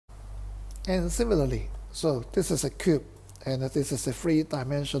And similarly, so this is a cube, and this is a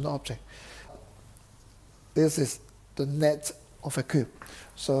three-dimensional object. This is the net of a cube.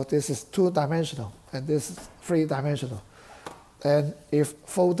 So this is two-dimensional, and this is three-dimensional. And if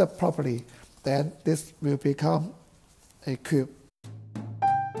folded properly, then this will become a cube.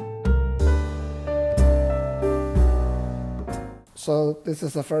 So this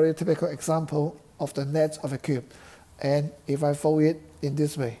is a very typical example of the net of a cube. And if I fold it in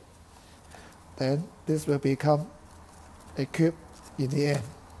this way, then this will become a cube in the end.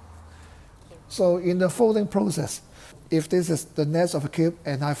 So in the folding process, if this is the net of a cube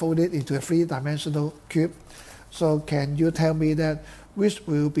and I fold it into a three-dimensional cube, so can you tell me that which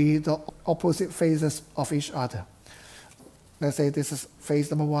will be the opposite faces of each other? Let's say this is face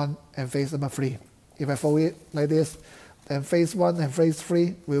number 1 and face number 3. If I fold it like this, then face 1 and face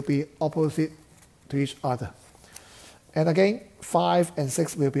 3 will be opposite to each other. And again, 5 and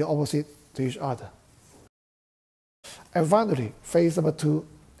 6 will be opposite to each other. And finally, face number 2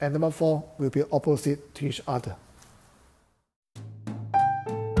 and number 4 will be opposite to each other.